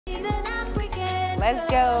Let's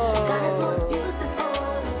go.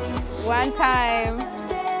 One time.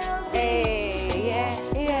 Hey, yeah.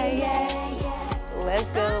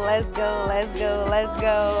 Let's go, let's go, let's go, let's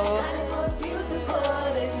go.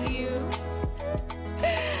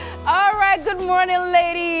 All right, good morning,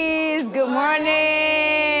 ladies. Good morning.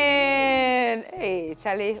 Hey,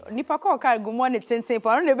 Charlie, nipa call good morning, Tintin, but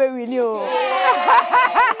I don't never renew.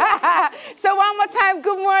 So one more time,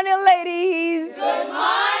 good morning, ladies. Good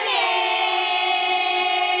morning.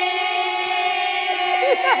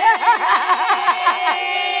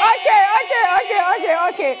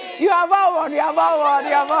 Okay. You have our one.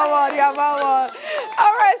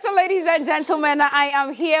 All right, so ladies and gentlemen, I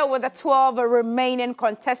am here with the 12 remaining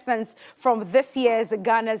contestants from this year's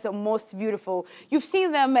Ghana's Most Beautiful. You've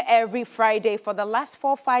seen them every Friday for the last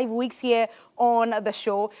 4 or 5 weeks here on the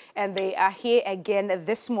show, and they are here again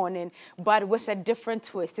this morning, but with a different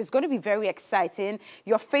twist. It's going to be very exciting.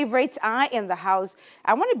 Your favorites are in the house.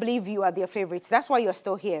 I want to believe you are their favorites. That's why you're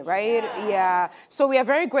still here, right? Yeah. So we are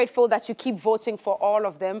very grateful that you keep voting for all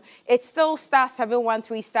of them. It's still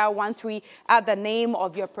 *713 *13 at the name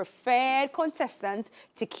of your preferred contestant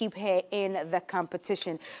to keep her in the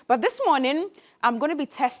competition. But this morning, I'm going to be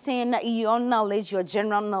testing your knowledge, your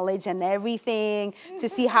general knowledge and everything to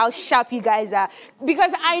see how sharp you guys are.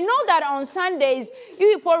 Because I know that on Sundays,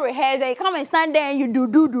 you people rehearse, you come and stand there and you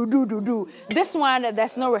do. This one,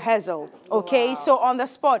 there's no rehearsal, okay? Wow. So on the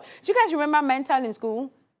spot. Do you guys remember mental in school?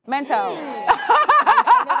 Mental.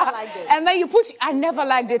 I never liked it. And then you put, I never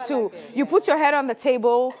liked it too. You put your head on the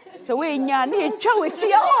table. So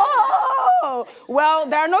well,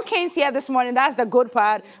 there are no canes here this morning. That's the good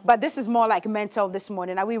part. But this is more like mental this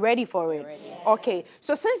morning. Are we ready for it? Okay.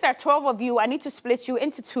 So since there are 12 of you, I need to split you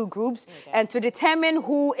into 2 groups. Okay. And to determine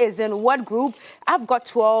who is in what group, I've got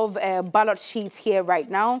 12 ballot sheets here right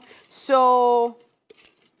now. So,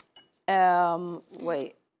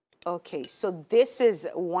 wait. Okay, so this is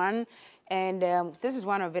one, and this is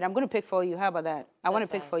one of it. I'm going to pick for you. How about that? I want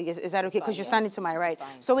to pick for you. Is that okay? Because you're standing to my right.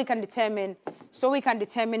 So we can determine. So we can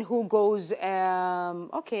determine who goes.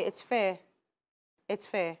 Okay, it's fair. It's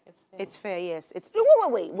fair. It's fair. Yes. It's.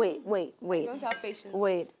 Wait. You don't have patience.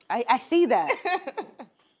 Wait. I see that.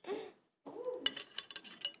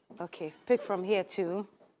 Okay, pick from here too.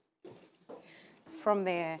 From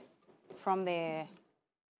there.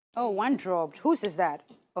 Oh, one dropped. Whose is that?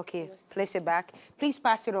 Okay, place it back. Please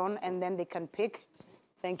pass it on, and then they can pick.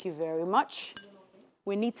 Thank you very much.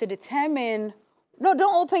 We need to determine... No,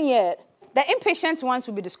 don't open yet. The impatient ones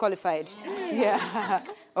will be disqualified. Yeah.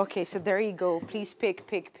 Okay, so there you go. Please pick.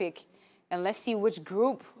 And let's see which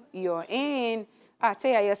group you're in. I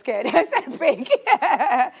tell you, you're scared. I said pick.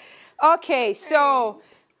 Okay, so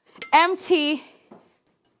MT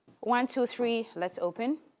 1, 2, 3. Let's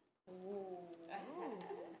open.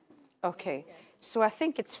 Okay. So I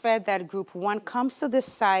think it's fair that group 1 comes to this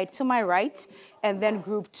side, to my right, and then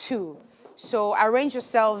group 2. So arrange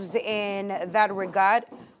yourselves in that regard.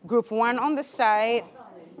 Group 1 on the side.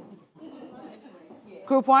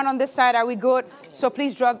 Group 1 on this side, are we good? So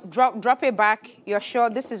please drop it back. You're sure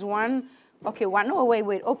this is 1? Okay, 1. No,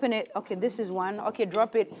 wait, open it. Okay, this is 1. Okay,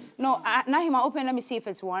 drop it. No, Nahima, open, let me see if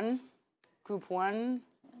it's 1. Group 1,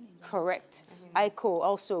 correct. Aiko,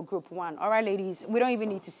 also group 1. All right, ladies, we don't even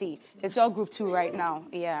need to see. It's all group 2 right now.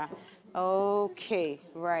 Yeah. Okay,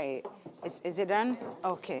 right. Is it done?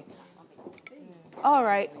 Okay. All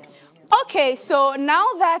right. Okay, so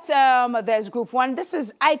now that there's group 1, this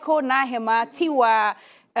is Aiko, Nahima, Tiwa,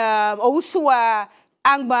 Ousua,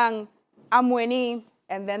 Angbang, Amweni,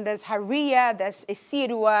 and then there's Haria, there's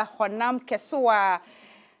Isirua, Honam, Kesua,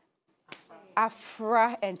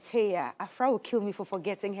 Afra and Taya. Afra will kill me for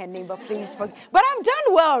forgetting her name, but please forget. But I'm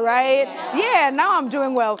done well, right? Yeah, now I'm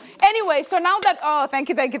doing well. Anyway, so now that, oh, thank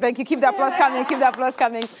you. Keep that plus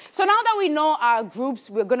coming, So now that we know our groups,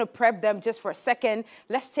 we're going to prep them just for a second.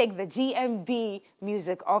 Let's take the GMB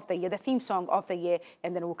music of the year, the theme song of the year,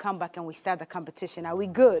 and then we'll come back and we start the competition. Are we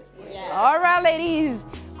good? Yeah. All right, ladies.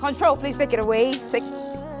 Control, please take it away.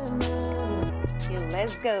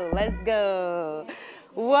 Let's go.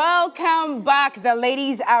 Welcome back. The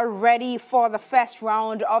ladies are ready for the first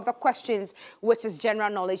round of the questions, which is general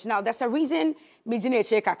knowledge. Now, there's a reason, you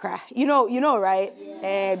know, right?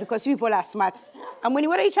 Yeah. Because people are smart. And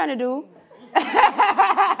what are you trying to do?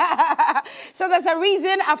 So there's a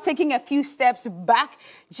reason I've taken a few steps back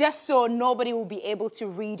just so nobody will be able to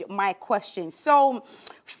read my questions. So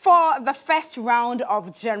for the first round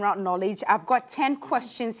of general knowledge, I've got 10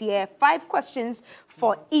 questions here, 5 questions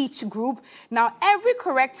for each group. Now, every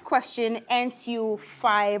correct question earns you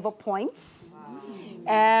 5 points.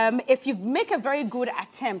 If you make a very good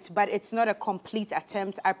attempt, but it's not a complete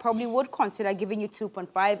attempt, I probably would consider giving you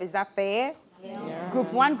 2.5. Is that fair? Yeah.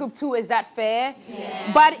 Group 1, Group 2, is that fair?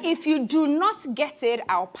 Yeah. But if you do not get it,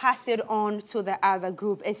 I'll pass it on to the other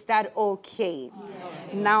group. Is that okay?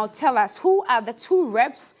 Yeah. Now tell us, who are the 2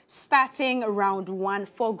 reps starting round 1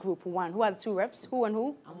 for Group 1? Who are the 2 reps? Who and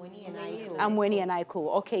who? Amweni and Aiko. Amweni and Aiko.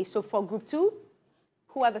 Okay, so for Group 2,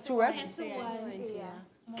 who are the 2 reps?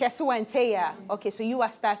 Kesu and Teya. Okay, so you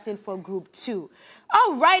are starting for Group 2.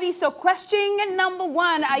 Alrighty, so question number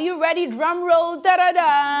 1. Are you ready? Drum roll.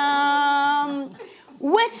 Da-da-da.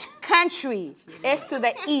 Which country is to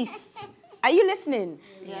the east? Are you listening?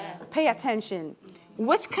 Yeah. Pay attention.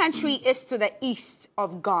 Which country is to the east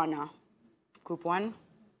of Ghana? Group 1.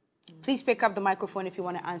 Please pick up the microphone if you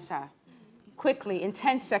want to answer. Quickly, in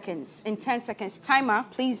 10 seconds. In 10 seconds. Timer,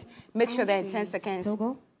 please make sure they're in 10 seconds.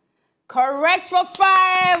 Togo? Correct for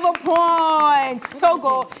 5 points.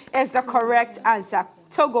 Togo is the correct answer.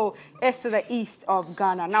 Togo is to the east of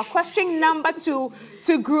Ghana. Now, question number 2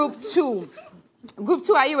 to Group 2. Group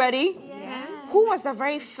 2, are you ready? Yes. Who was the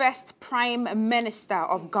very first Prime Minister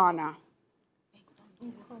of Ghana?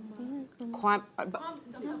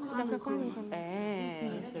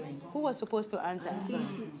 Who was supposed to answer?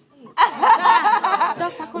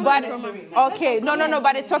 But okay, no,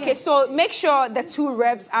 but it's okay. So make sure the 2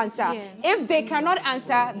 reps answer. Yeah. If they cannot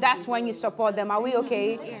answer, that's when you support them. Are we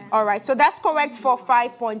okay? Yeah. All right. So that's correct for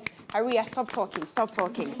 5 points. Aria, stop talking. Stop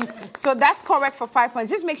talking. So that's correct for 5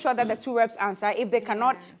 points. Just make sure that the 2 reps answer. If they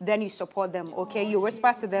cannot, then you support them. Okay. You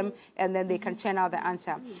whisper to them, and then they can churn out the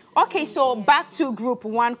answer. Okay. So back to Group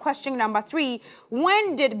 1. Question number 3.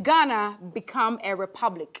 When did Ghana become a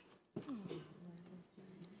republic?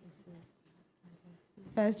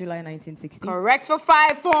 1st July 1960. Correct for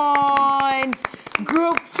 5 points.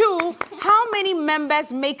 Group 2, how many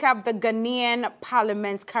members make up the Ghanaian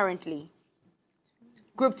parliament currently?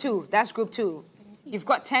 Group 2, that's Group 2. You've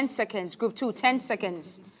got 10 seconds. Group 2, 10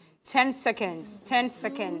 seconds. 10 seconds. 10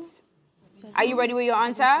 seconds. Are you ready with your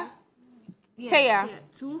answer? Yes, Teya?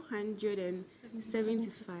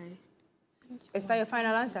 275. Is that your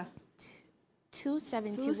final answer?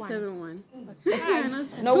 271.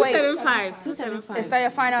 No, wait. 275. Is that your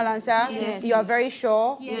final answer? Yes. You are very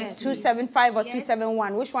sure? Yes. 275 or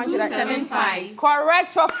 271? Which one should I tell you? 275.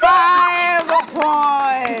 Correct for 5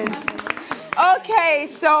 points. Okay,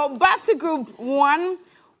 so back to Group 1.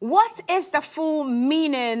 What is the full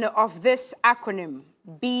meaning of this acronym?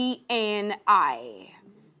 BNI.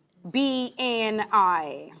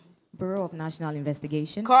 BNI. Bureau of National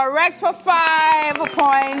Investigation. Correct for 5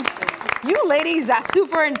 points. You ladies are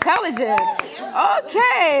super intelligent.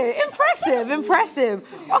 Okay, impressive, impressive.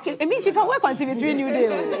 Okay, it means you can work on TV3 New Day.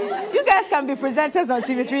 You guys can be presenters on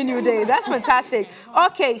TV3 New Day. That's fantastic.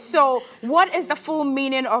 Okay, so what is the full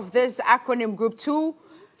meaning of this acronym, Group 2?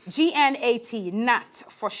 GNAT, NAT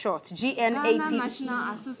for short. GNAT. Ghana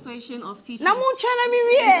National Association of Teachers.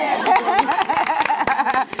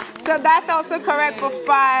 So that's also correct for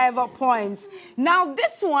 5 points. Now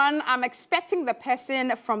this one, I'm expecting the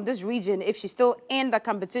person from this region, if she's still in the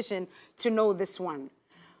competition, to know this one.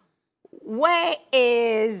 Where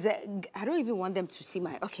is, I don't even want them to see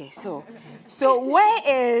my, okay, so where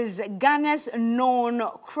is Ghana's known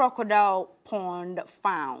crocodile pond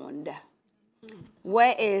found?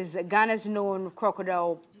 Where is Ghana's known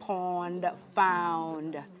crocodile pond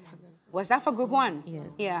found? Was that for Group 1?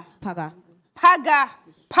 Yes. Yeah. Paga. Paga.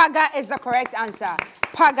 Paga is the correct answer.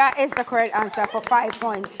 Paga is the correct answer for 5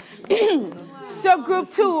 points. So Group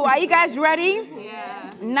 2, are you guys ready?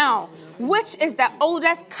 Yeah. Now, which is the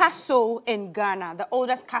oldest castle in Ghana? The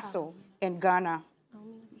oldest castle in Ghana.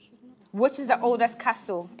 Which is the oldest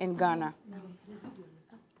castle in Ghana?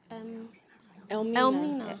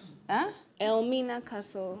 Elmina. Huh? Elmina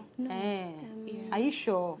Castle. Are you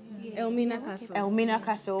sure? Yes. Elmina Castle. Elmina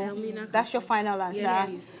Castle. Elmina Castle. That's your final answer?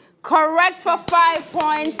 Yes. Correct for 5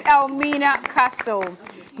 points, Elmina Castle.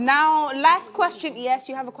 Now, last question. Yes,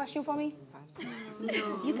 you have a question for me?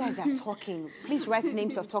 No. You guys are talking. Please write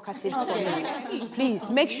names of talkatives for me. Please,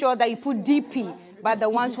 make sure that you put DP, but the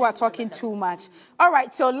ones who are talking too much. All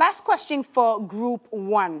right, so last question for Group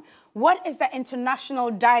 1. What is the international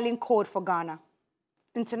dialing code for Ghana?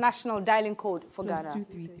 International dialing code for Ghana.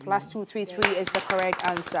 +233 is the correct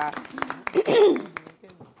answer.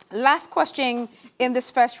 Last question in this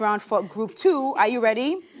first round for Group 2. Are you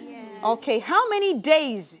ready? Yeah. Okay. How many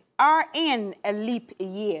days are in a leap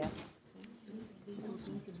year?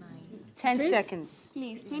 10 seconds.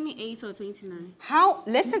 Please, 28 or 29.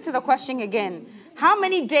 Listen to the question again. How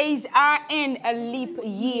many days are in a leap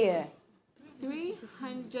year?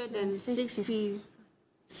 360.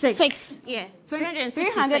 Six. Yeah.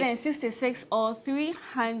 366 or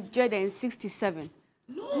 367.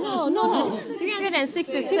 No.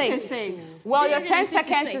 366. Well, your 10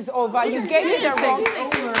 seconds is over. You gave me the wrong.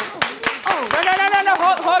 Oh, no.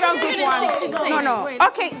 Hold on, group one. No.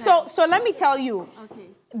 Okay, so let me tell you. Okay.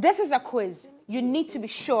 This is a quiz. You need to be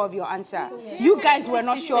sure of your answer. You guys were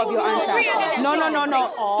not sure of your answer. No.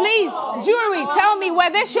 Please, jury, tell me, were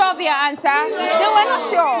they sure of their answer? They were not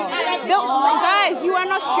sure. Guys, you were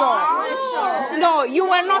not sure. No, you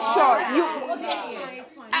were not sure.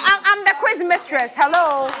 I'm the quiz mistress.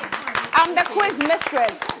 Hello. I'm the quiz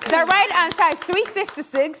mistress. The right answer is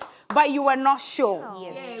 366, but you were not sure.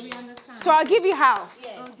 So I'll give you half.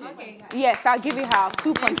 Yes, I'll give you half,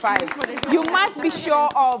 2.5. You must be sure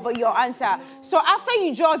of your answer. So after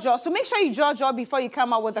you draw, so make sure you draw before you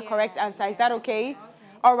come up with the correct answer. Is that okay?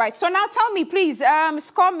 All right. So now tell me, please,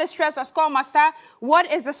 score mistress or score master,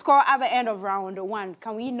 what is the score at the end of round one?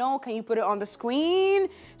 Can we know? Can you put it on the screen?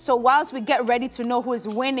 So whilst we get ready to know who is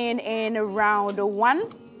winning in round one.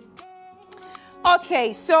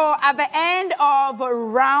 Okay, so at the end of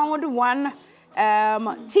round one,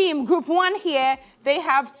 team group one here, they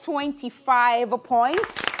have 25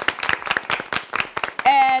 points.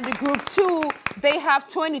 And group two, they have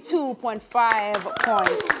 22.5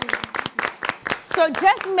 points. So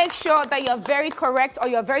just make sure that you're very correct or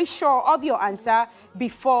you're very sure of your answer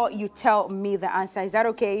before you tell me the answer. Is that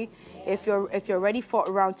okay? If you're ready for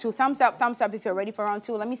round two, thumbs up if you're ready for round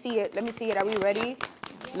two. Let me see it. Are we ready?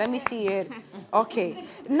 Let me see it. Okay.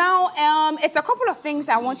 Now, it's a couple of things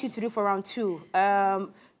I want you to do for round two.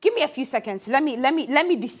 Give me a few seconds. Let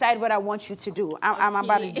me decide what I want you to do. I'm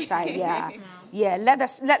about to decide. Yeah. Let the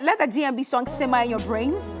GMB song simmer in your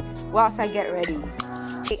brains whilst I get ready.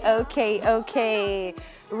 Okay.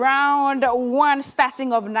 Round one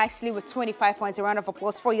starting off nicely with 25 points. A round of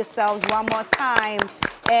applause for yourselves one more time.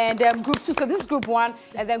 And group two, so this is group one,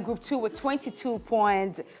 and then group two with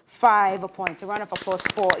 22.5 points. A round of applause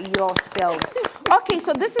for yourselves. Okay,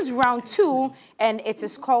 so this is round two, and it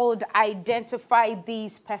is called Identify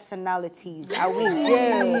These Personalities. Are we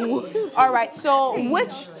there? All right, so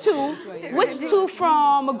which two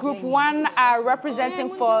from group one are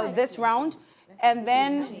representing for this round? And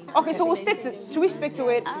then, okay, so should we stick to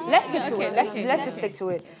it? Let's stick to it. Let's just stick to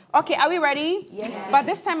it. Okay, are we ready? Yes. But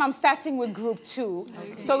this time I'm starting with group two.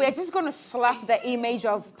 Okay. So we're just going to slap the image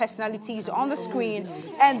of personalities on the screen.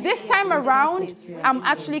 And this time around, I'm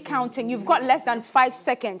actually counting. You've got less than 5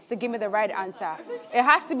 seconds to give me the right answer. It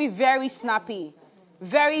has to be very snappy,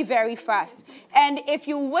 very, very fast. And if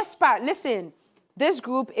you whisper, listen, this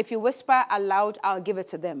group, if you whisper aloud, I'll give it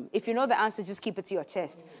to them. If you know the answer, just keep it to your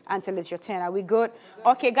chest until it's your turn. Are we good?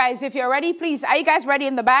 Okay, guys, if you're ready, please. Are you guys ready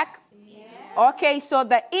in the back? Yeah. Okay, so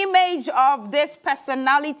the image of this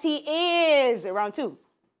personality is round two.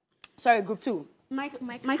 Sorry, group two.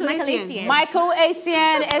 Michael Asian. Michael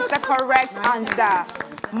Asian is the correct answer.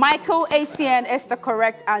 Michael Asian is the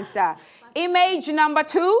correct answer. Image number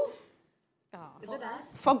two. Is it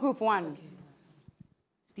us? For group one.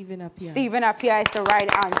 Stephen Appiah is the right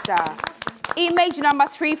answer. Image number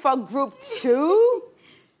 3 for group 2.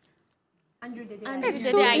 It's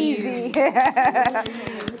so easy.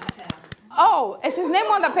 Oh, is his name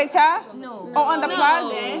on the picture? No. Oh, on the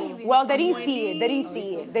plug? Well, they didn't see it.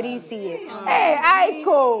 Hey,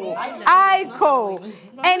 Aiko.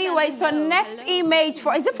 Anyway, so next image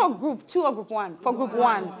for, is it for group 2 or group 1? For group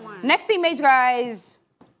 1. Next image, guys.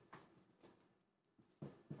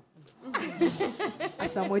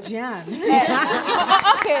 Samojian.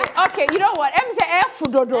 Okay, you know what? No,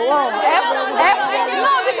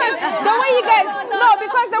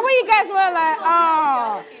 because the way you guys were like,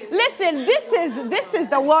 oh, listen, this is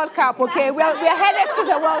the World Cup, okay? We're headed to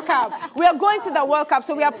the World Cup. We are going to the World Cup,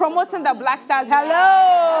 so we are promoting the Black Stars.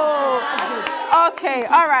 Hello. Okay,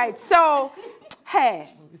 all right. So, hey.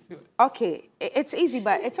 Okay, it's easy,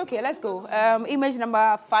 but it's okay. Let's go. Image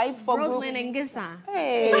number 5 for Roslyn and Gissa.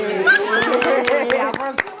 Hey.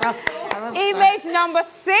 Image number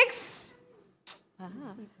 6.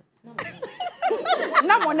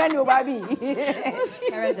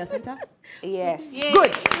 Harris Jacinta? Yes. Yeah.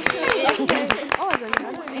 Good.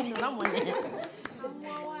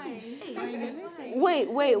 Wait.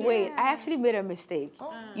 I actually made a mistake.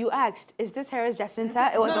 You asked, is this Harris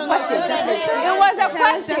Jacinta? It was a question. It was a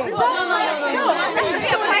question.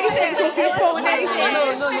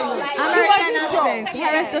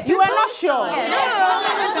 You were not sure.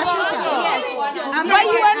 But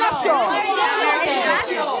you were not sure.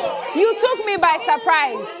 You took me by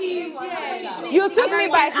surprise.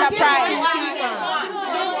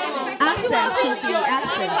 Accent.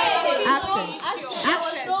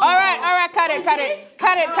 right, cut it.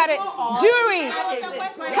 Jury,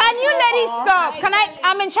 can you ladies stop?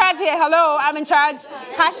 I'm in charge here. Hello, I'm in charge.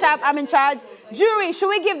 I'm in charge. Jury, should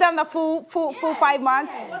we give them the full 5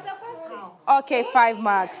 marks? Okay, 5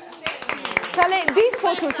 marks. Charlie, these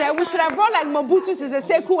photos, we should have brought like Mobutu Sese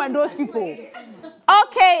Seko and those people.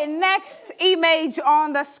 Okay, next image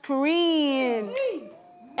on the screen.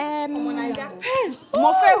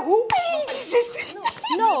 Mofe who?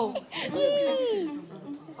 No.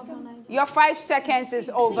 Your 5 seconds is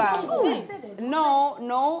over. No.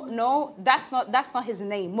 That's not his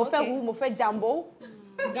name. Mofe who? Mofe Jambo?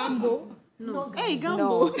 Gambo. No. Hey,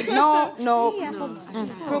 Gambo. No.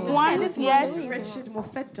 Group 1, yes.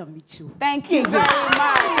 Thank you very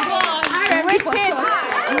much. Richard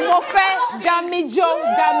Mofe Damijo.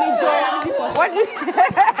 What?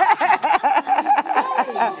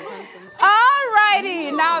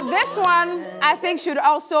 Alrighty, now this one I think should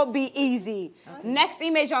also be easy. Next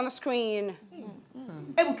image on the screen.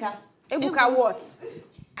 Ebuka what?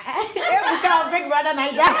 Ebuka Big Brother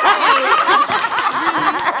Niger.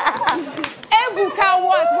 Ebuka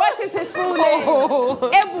what? What is his full name?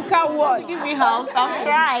 Ebuka what? Give me half. I'm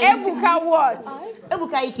trying. Ebuka what?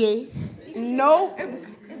 Ebuka Ike. No.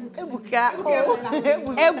 Ebuka.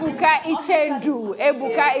 Ebuka Ichendu.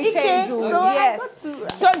 Yes.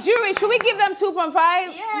 So jury, should we give them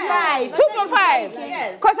 2.5? Yeah. 2.5?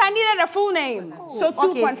 Yes. Because I needed a full name. So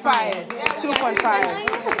 2.5.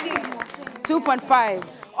 2.5.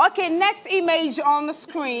 Okay, next image on the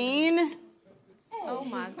screen. Oh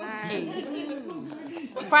my God.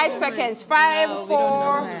 5 seconds. 5,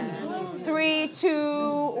 4, 3,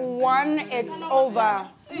 2, 1. It's over.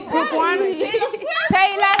 Group 1.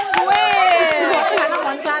 Taylor Swift.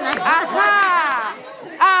 Aha.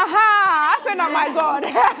 I feel, oh my God.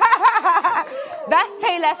 That's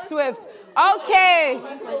Taylor Swift. Okay.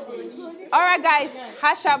 All right, guys.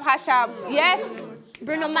 Hash up. Yes.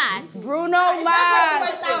 Bruno Mars.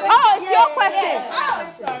 Oh, it's your question.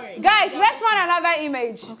 Sorry. Guys, let's run another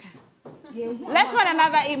image. Okay. Let's run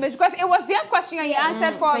another image because it was their question and you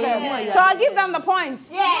answered for them. So I'll give them the points.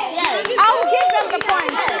 Yes. I'll give them the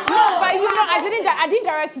points. No, but you know, I didn't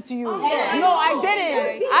direct it to you. No, I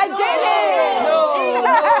didn't.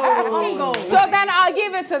 No. So then I'll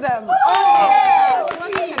give it to them.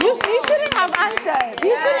 You shouldn't have answered.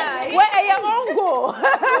 You shouldn't. Where are your own goal?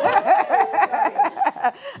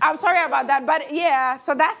 I'm sorry about that, but yeah,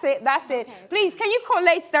 so that's it. Please, can you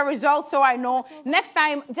collate the results so I know? Next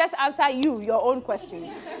time, just answer your own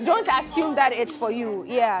questions. Don't assume that it's for you.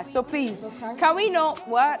 Yeah, so please, can we know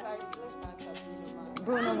what?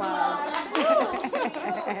 Bruno Mars.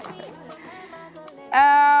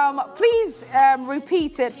 Please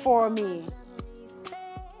repeat it for me.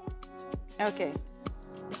 Okay.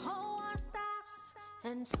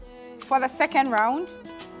 For the second round.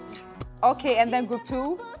 Okay, and then group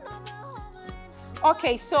 2.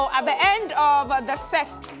 Okay, so at the end of the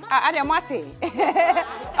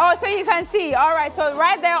oh, so you can see. All right, so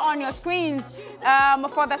right there on your screens,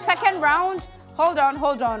 for the second round, hold on.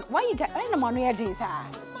 Why you get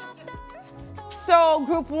so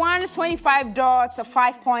group 1, 25 dots,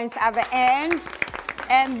 5 points at the end.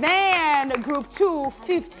 And then group 2,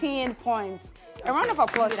 15 points. A round of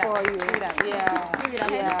applause for you. Yeah.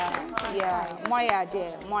 Moya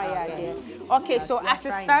there. Okay, so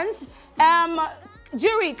assistants.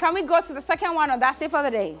 Jury, can we go to the second one or that's it for the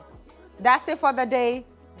day? That's it for the day.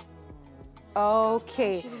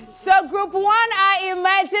 Okay. So group 1, I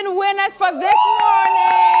imagine winners for this morning.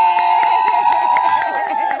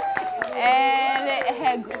 And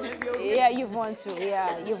yeah, you've won too.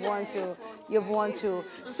 Yeah, you've won too.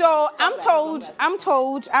 So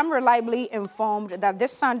I'm reliably informed that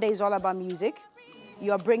this Sunday is all about music.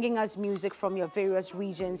 You're bringing us music from your various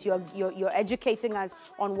regions. You're educating us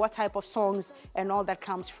on what type of songs and all that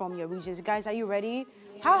comes from your regions. Guys, are you ready?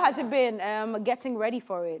 How has it been getting ready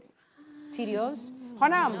for it? Tedious?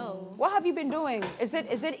 Honam, what have you been doing? Is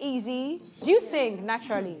it easy? Do you sing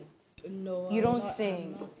naturally? No. You don't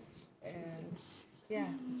sing? Yeah,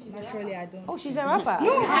 naturally I don't. Oh, she's a rapper?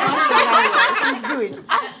 No. She's good.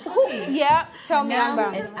 Yeah, tell me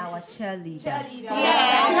about Is our cheerleader. Yeah. She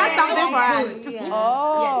has something for us. Yeah.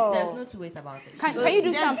 Oh. Yes, there's no 2 ways about it. Can you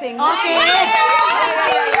do something? Okay.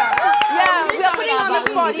 Yeah, we are putting on the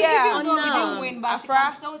spot, yeah. We didn't win, but she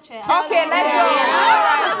can still cheer. Okay, let's go. All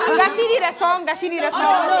right. Does she need a song?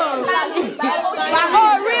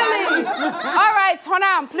 Oh, really? All right,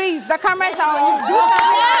 Honam, please, the cameras are on you.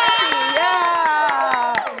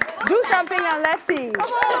 Do something and let's see. Yeah. Do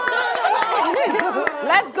something and let's see.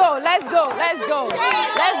 Let's go.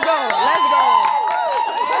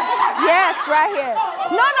 Yes, right here.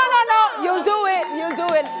 No. You'll do it.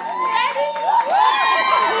 it.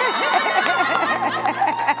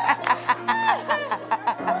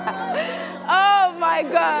 Oh my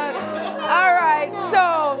God. All right,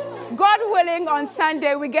 so God willing, on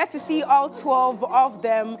Sunday we get to see all 12 of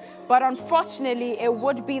them, but unfortunately it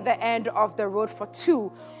would be the end of the road for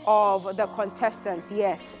 2 of the contestants.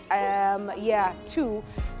 Yes, two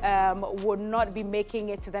would not be making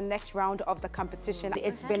it to the next round of the competition.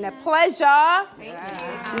 It's been a pleasure.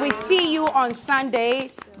 Thank you. We see you on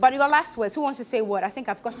Sunday. But your last words, who wants to say what? I think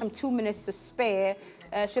I've got some 2 minutes to spare.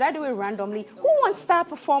 Should I do it randomly? Who won star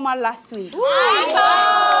performer last week?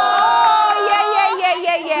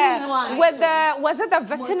 Yeah. With the, was it the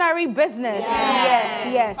veterinary business?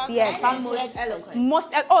 Yes.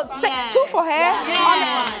 Most eloquent. 2 for her?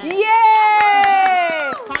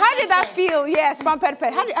 Yeah. How did that feel? Yes, Pampered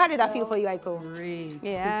Pet. How did that feel for you, Aiko? Great.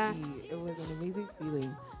 Yeah. It was an amazing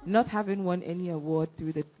feeling. Not having won any award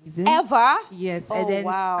through the season. Ever? Yes. Oh, and then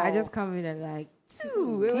wow. I just come in and like,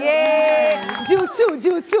 2. Yeah. Do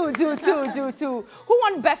two. Who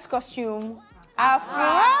won best costume?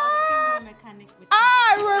 Afra.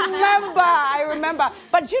 I remember.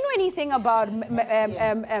 But do you know anything about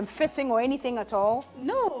fitting or anything at all?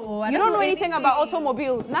 No. You don't know anything about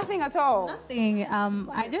automobiles? Nothing at all? Nothing.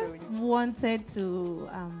 I just wanted to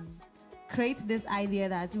create this idea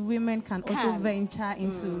that women can also venture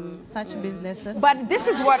into such businesses. But this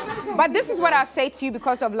is what I'll say to you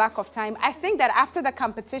because of lack of time. I think that after the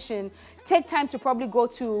competition, take time to probably go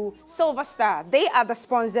to Silver Star. They are the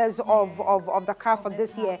sponsors of the car for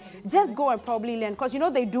this year. Just go and probably learn because you know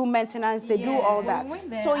they do maintenance, they do all that.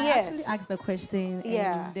 So yes. I actually asked the question.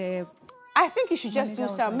 Yeah. And I think you should just do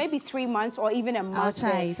some, maybe 3 months or even a month. I'll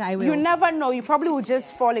try it, I will. You never know, you probably will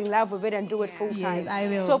just fall in love with it and do it full time. Yes, I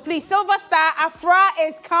will. So please, Silver Star, Afra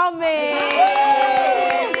is coming.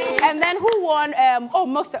 And then who won?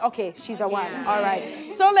 Okay, she's the one. All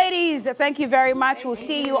right. So ladies, thank you very much. We'll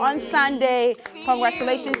see you on Sunday.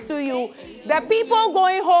 Congratulations to you. The people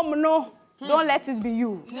going home, no. Don't let it be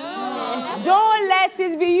you. Don't let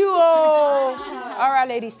it be you. Oh. All right,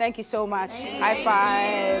 ladies, thank you so much. High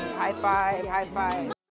five, high five, high five.